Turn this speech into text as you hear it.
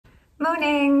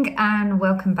Morning and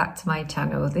welcome back to my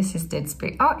channel. This is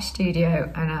Didsbury Art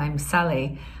Studio and I'm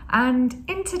Sally, and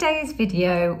in today's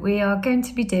video we are going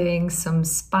to be doing some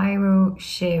spiral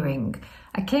shearing.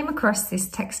 I came across this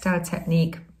textile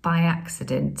technique by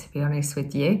accident, to be honest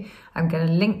with you. I'm going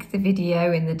to link the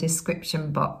video in the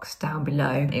description box down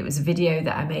below. It was a video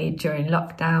that I made during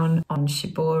lockdown on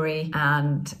Shibori,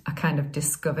 and I kind of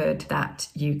discovered that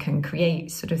you can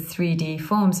create sort of 3D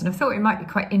forms, and I thought it might be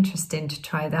quite interesting to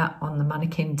try that on the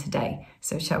mannequin today.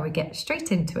 So shall we get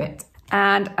straight into it?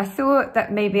 And I thought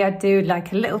that maybe I'd do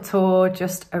like a little tour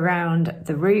just around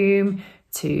the room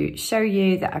to show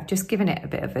you that I've just given it a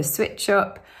bit of a switch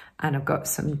up, and I've got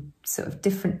some sort of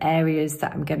different areas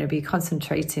that I'm going to be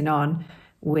concentrating on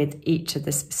with each of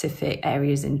the specific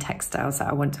areas in textiles that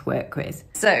I want to work with.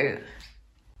 So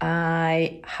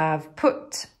I have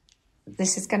put,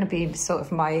 this is going to be sort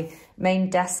of my main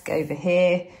desk over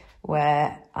here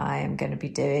where I am going to be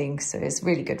doing, so it's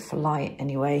really good for light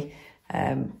anyway,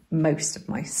 most of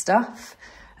my stuff.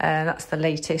 That's the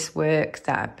latest work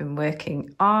that I've been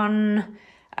working on.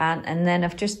 And then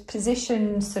I've just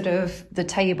positioned sort of the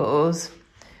tables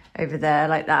over there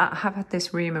like that. I have had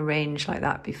this room arranged like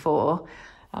that before.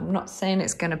 I'm not saying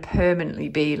it's going to permanently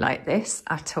be like this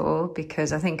at all,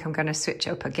 because I think I'm going to switch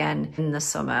up again in the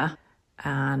summer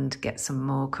and get some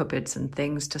more cupboards and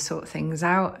things to sort things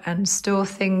out and store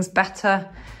things better.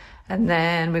 And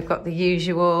then we've got the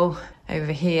usual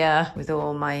over here with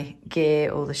all my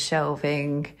gear, all the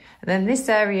shelving. And then this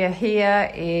area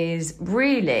here is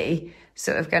really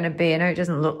sort of going to be, I know it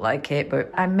doesn't look like it, but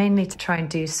I'm mainly to try and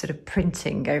do sort of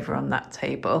printing over on that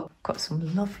table. Got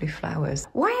some lovely flowers.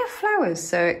 Why are flowers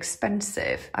so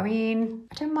expensive? I mean,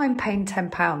 I don't mind paying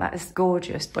 £10. That is a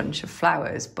gorgeous bunch of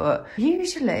flowers, but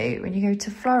usually when you go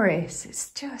to florists, it's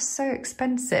just so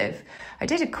expensive. I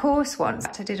did a course once.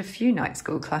 I did a few night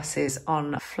school classes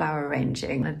on flower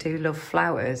arranging. I do love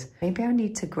flowers. Maybe I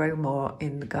need to grow more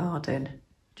in the garden.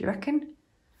 Do you reckon?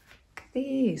 Look at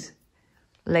these.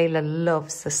 Layla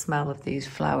loves the smell of these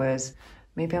flowers.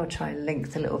 Maybe I'll try and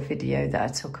link the little video that I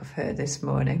took of her this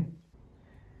morning.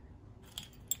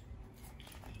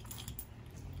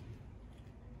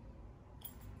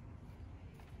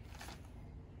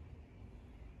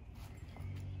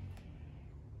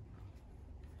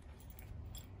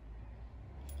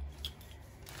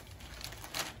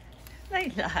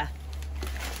 Layla.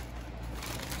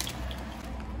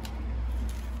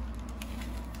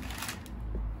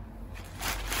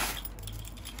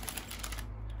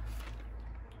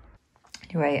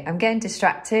 Anyway, I'm getting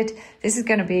distracted. This is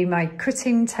going to be my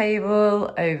cutting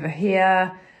table over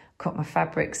here. Cut my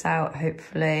fabrics out,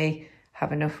 hopefully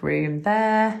have enough room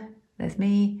there. There's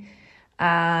me.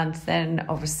 And then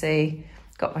obviously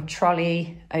got my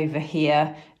trolley over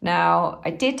here. Now, I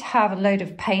did have a load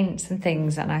of paints and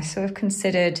things, and I sort of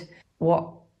considered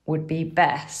what would be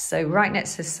best. So right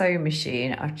next to the sewing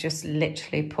machine, I've just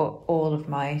literally put all of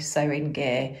my sewing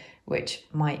gear, which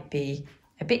might be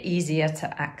a bit easier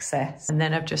to access. And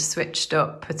then I've just switched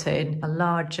up, put in a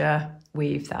larger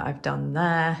weave that I've done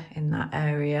there in that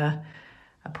area.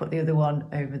 I put the other one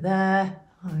over there.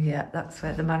 Oh yeah, that's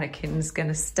where the mannequin's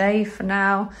gonna stay for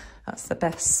now. That's the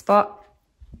best spot.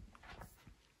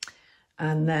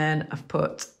 And then I've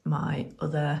put my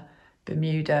other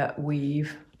Bermuda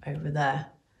weave over there.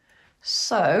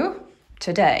 So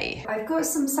today, I've got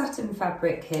some satin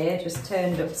fabric here, just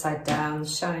turned upside down,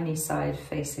 shiny side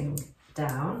facing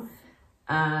down,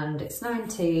 and it's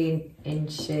 19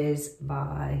 inches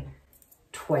by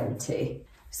 20.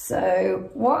 So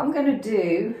what I'm going to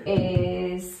do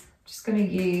is just going to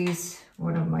use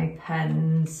one of my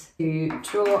pens to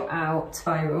draw out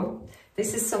spiral.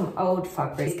 This is some old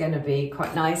fabric. It's going to be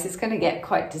quite nice. It's going to get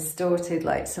quite distorted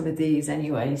like some of these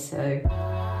anyway, so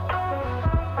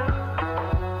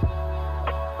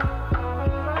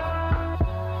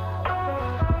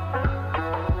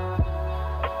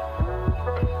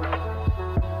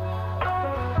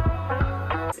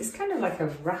like a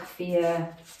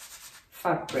raffia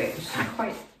fabric, which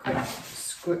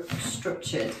is quite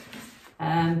structured.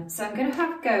 So I'm going to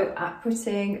have a go at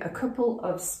putting a couple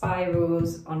of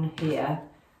spirals on here,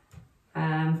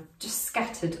 just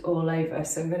scattered all over.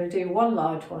 So I'm going to do one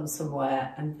large one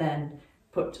somewhere and then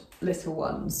put little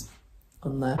ones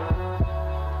on there.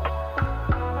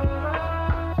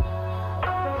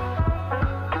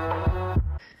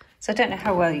 So I don't know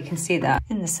how well you can see that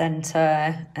in the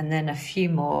center, and then a few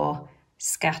more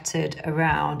scattered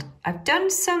around. I've done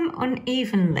some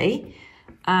unevenly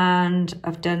and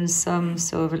I've done some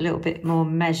sort of a little bit more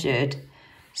measured.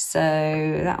 So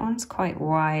that one's quite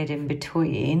wide in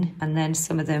between, and then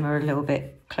some of them are a little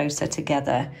bit closer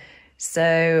together.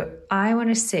 So I want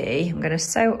to see, I'm going to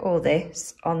sew all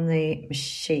this on the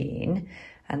machine,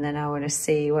 and then I want to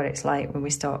see what it's like when we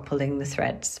start pulling the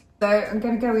threads. So I'm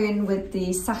going to go in with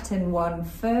the satin one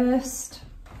first.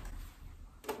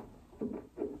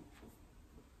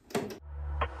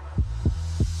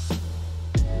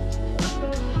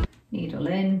 Needle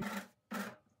in.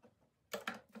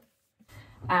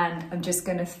 And I'm just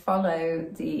going to follow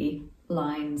the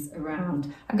lines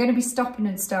around. I'm going to be stopping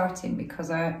and starting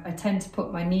because I tend to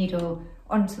put my needle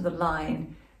onto the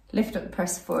line, lift up the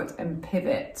press foot and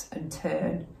pivot and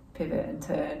turn, pivot and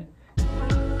turn.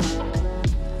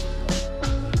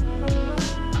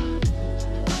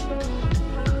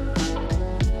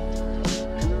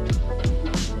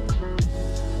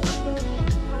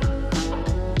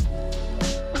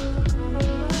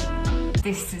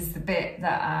 This is the bit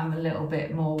that I'm a little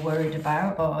bit more worried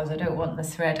about because I don't want the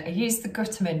thread. I used the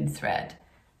Gutterman thread.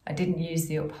 I didn't use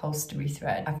the upholstery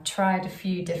thread. I've tried a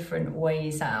few different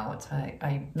ways out.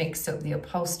 I mixed up the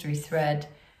upholstery thread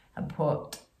and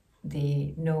put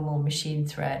the normal machine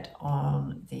thread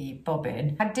on the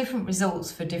bobbin. Had different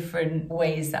results for different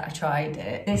ways that I tried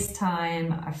it. This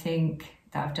time I think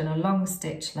that I've done a long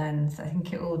stitch length. I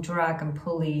think it will drag and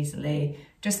pull easily.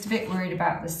 Just a bit worried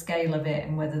about the scale of it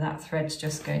and whether that thread's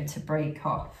just going to break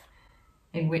off,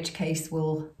 in which case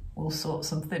we'll sort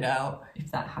something out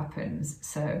if that happens.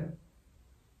 So,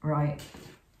 right,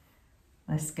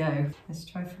 let's go. Let's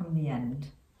try from the end.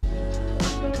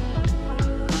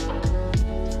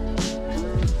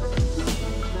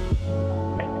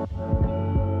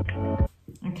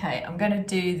 Okay, I'm going to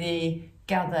do the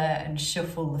gather and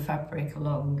shuffle the fabric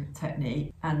along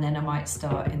technique, and then I might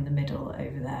start in the middle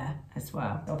over there as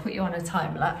well. I'll put you on a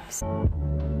time lapse.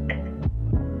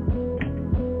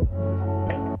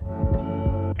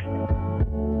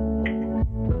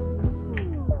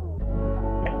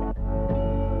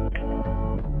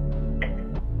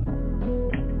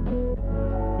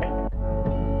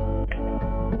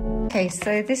 Okay,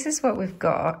 so this is what we've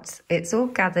got. It's all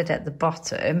gathered at the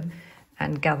bottom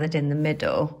and gathered in the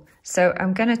middle. So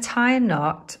I'm going to tie a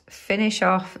knot, finish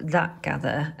off that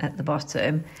gather at the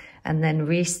bottom, and then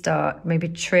restart, maybe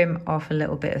trim off a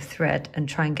little bit of thread and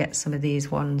try and get some of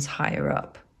these ones higher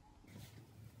up.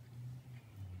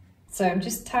 So I'm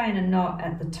just tying a knot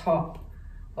at the top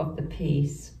of the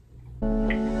piece.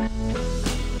 I'm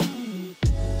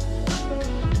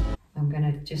going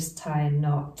to just tie a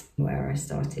knot where I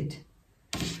started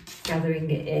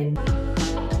gathering it in.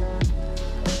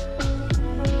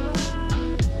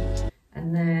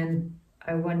 And then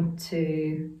I want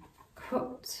to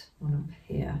cut one up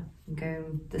here and go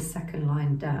the second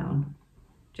line down.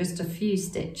 Just a few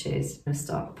stitches and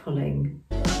start pulling.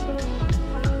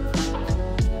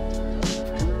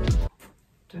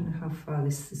 Don't know how far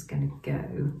this is going to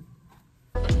go.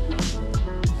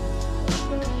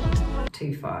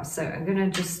 Too far. So I'm going to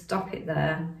just stop it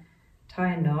there,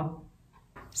 tie a knot.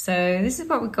 So this is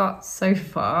what we've got so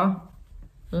far.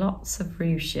 Lots of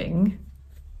ruching.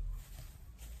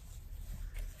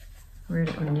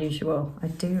 Really unusual. I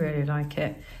do really like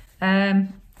it.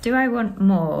 Do I want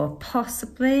more?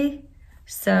 Possibly.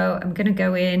 So I'm going to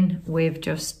go in with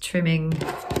just trimming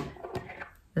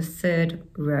the third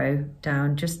row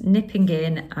down, just nipping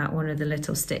in at one of the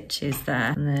little stitches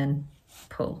there and then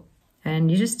pull.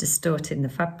 And you're just distorting the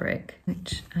fabric,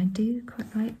 which I do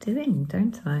quite like doing,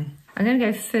 don't I? I'm going to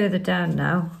go further down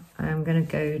now. I'm going to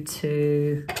go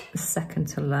to the second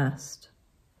to last.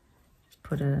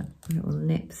 Put a little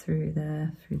nip through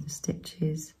there, through the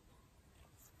stitches.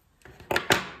 I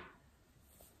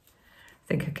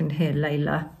think I can hear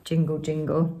Layla jingle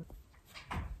jingle.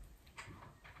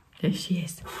 There she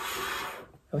is.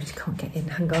 Oh, she can't get in,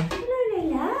 hang on. Hello,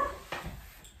 Layla.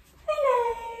 Hello.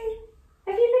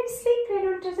 Have you been sleeping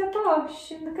under the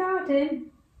bush in the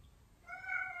garden?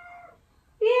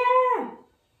 Yeah.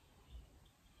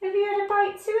 Have you had a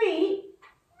bite to eat?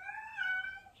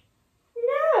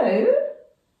 No.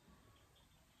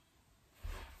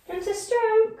 Want a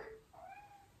stroke?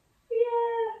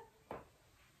 Yeah.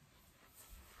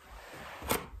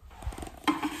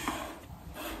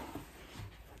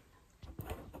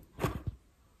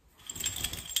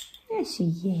 There she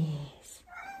is.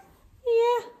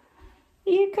 Yeah.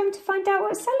 You come to find out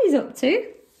what Sally's up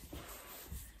to?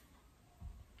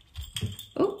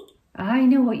 Oh, I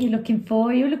know what you're looking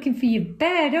for. You're looking for your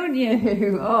bed, aren't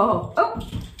you? Oh.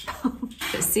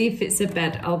 Let's see if it's a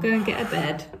bed. I'll go and get a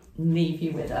bed and leave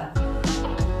you with her.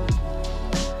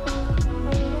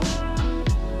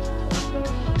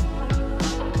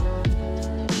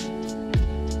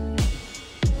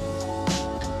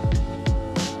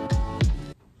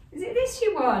 Is it this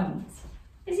you want?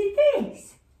 Is it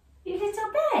this? You're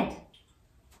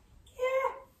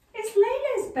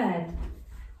Layla's bed,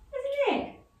 isn't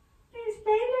it? It's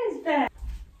Layla's bed.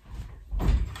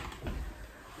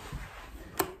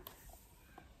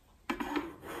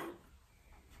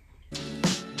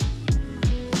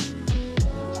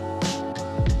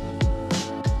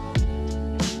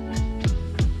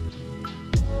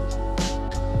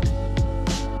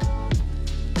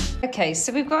 Okay,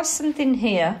 so we've got something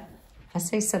here. I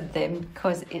say something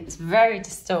because it's very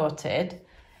distorted,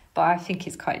 but I think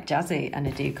it's quite jazzy and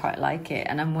I do quite like it.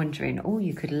 And I'm wondering, oh,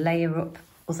 you could layer up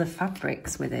other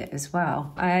fabrics with it as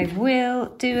well. I will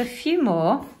do a few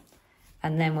more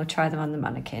and then we'll try them on the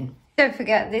mannequin. Don't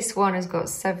forget, this one has got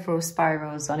several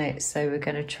spirals on it, so we're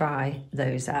going to try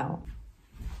those out.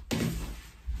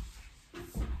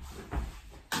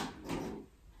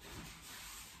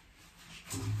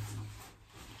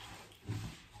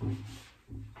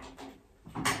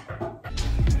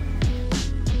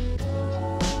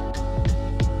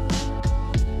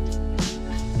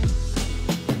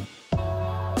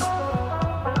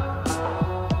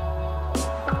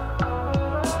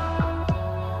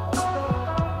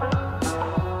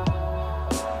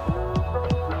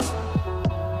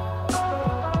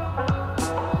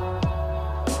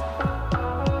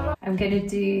 I'm going to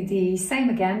do the same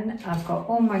again. I've got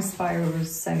all my spirals,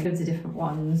 so loads of different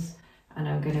ones, and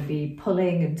I'm going to be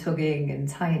pulling and tugging and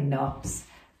tying knots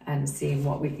and seeing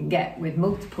what we can get with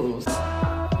multiples.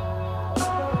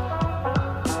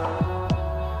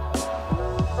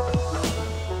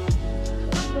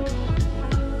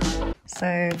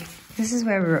 So this is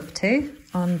where we're up to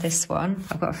on this one.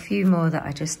 I've got a few more that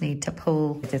I just need to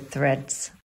pull the threads.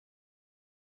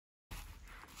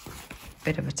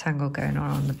 Bit of a tangle going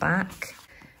on the back,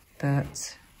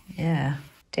 but yeah,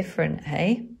 different,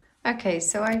 hey? Okay,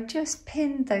 so I just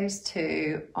pinned those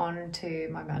two onto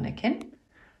my mannequin,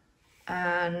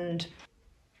 and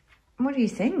what do you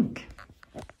think?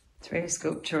 It's really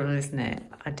sculptural, isn't it?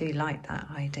 I do like that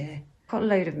idea. Got a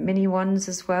load of mini ones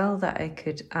as well that I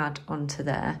could add onto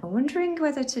there. I'm wondering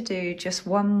whether to do just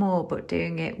one more, but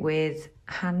doing it with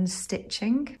hand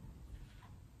stitching.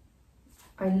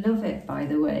 I love it, by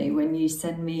the way, when you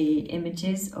send me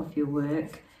images of your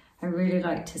work. I really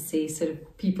like to see sort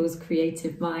of people's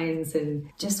creative minds and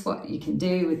just what you can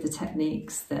do with the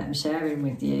techniques that I'm sharing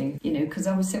with you. You know, because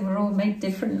obviously we're all made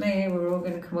differently, we're all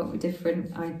going to come up with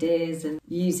different ideas and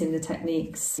using the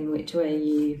techniques in which way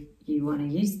you want to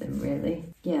use them,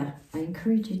 really. Yeah, I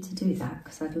encourage you to do that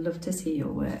because I'd love to see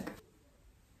your work.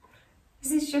 Is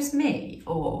this just me,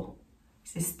 or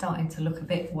is this starting to look a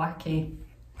bit wacky?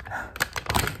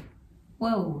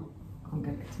 Whoa, I'm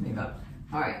going to move up.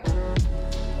 All right.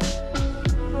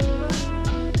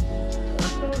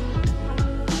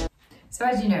 So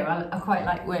as you know, I quite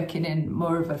like working in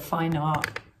more of a fine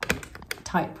art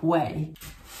type way.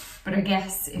 But I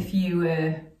guess if you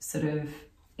were sort of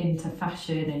into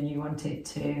fashion and you wanted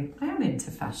to, I am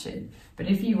into fashion, but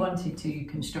if you wanted to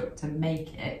construct and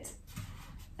make it,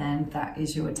 then that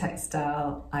is your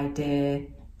textile idea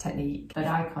technique. But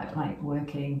I quite like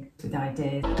working with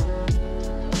ideas. What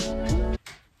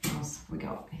else have we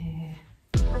got here?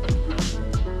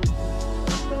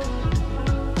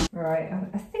 Right,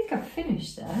 I think I've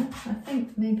finished there. I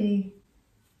think maybe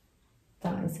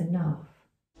that is enough.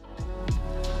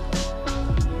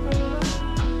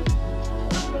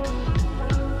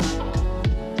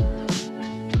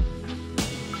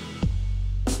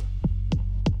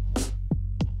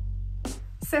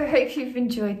 So I hope you've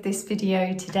enjoyed this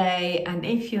video today, and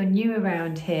if you're new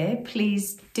around here,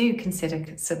 please do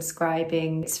consider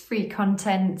subscribing. It's free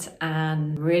content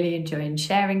and really enjoying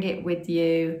sharing it with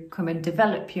you. Come and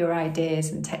develop your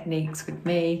ideas and techniques with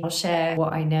me. I'll share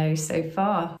what I know so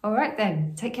far. All right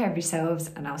then, take care of yourselves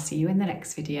and I'll see you in the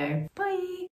next video.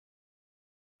 Bye.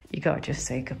 You gotta just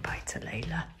say goodbye to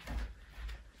Layla.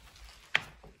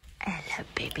 Hello,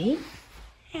 baby.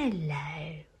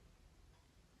 Hello.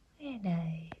 Hello.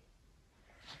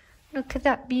 Look at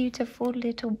that beautiful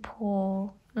little paw.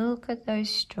 Look at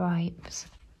those stripes.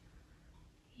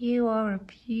 You are a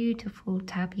beautiful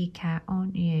tabby cat,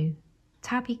 aren't you?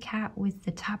 Tabby cat with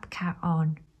the tab cat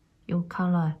on. Your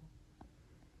colour.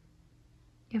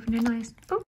 You having a nice...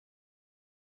 Oh.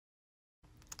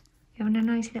 You having a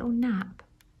nice little nap?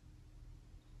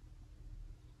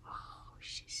 Oh,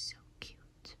 she's so cute.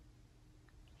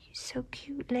 So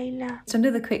cute, Layla. So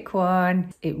another quick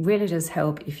one. It really does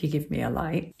help if you give me a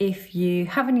like. If you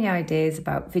have any ideas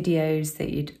about videos that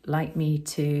you'd like me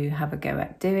to have a go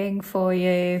at doing for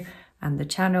you, and the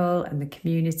channel and the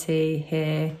community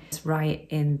here, write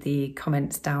in the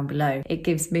comments down below. It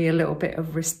gives me a little bit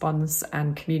of response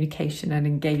and communication and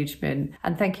engagement.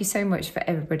 And thank you so much for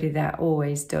everybody that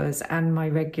always does, and my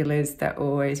regulars that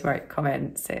always write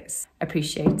comments. It's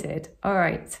appreciated. All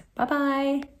right, bye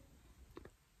bye.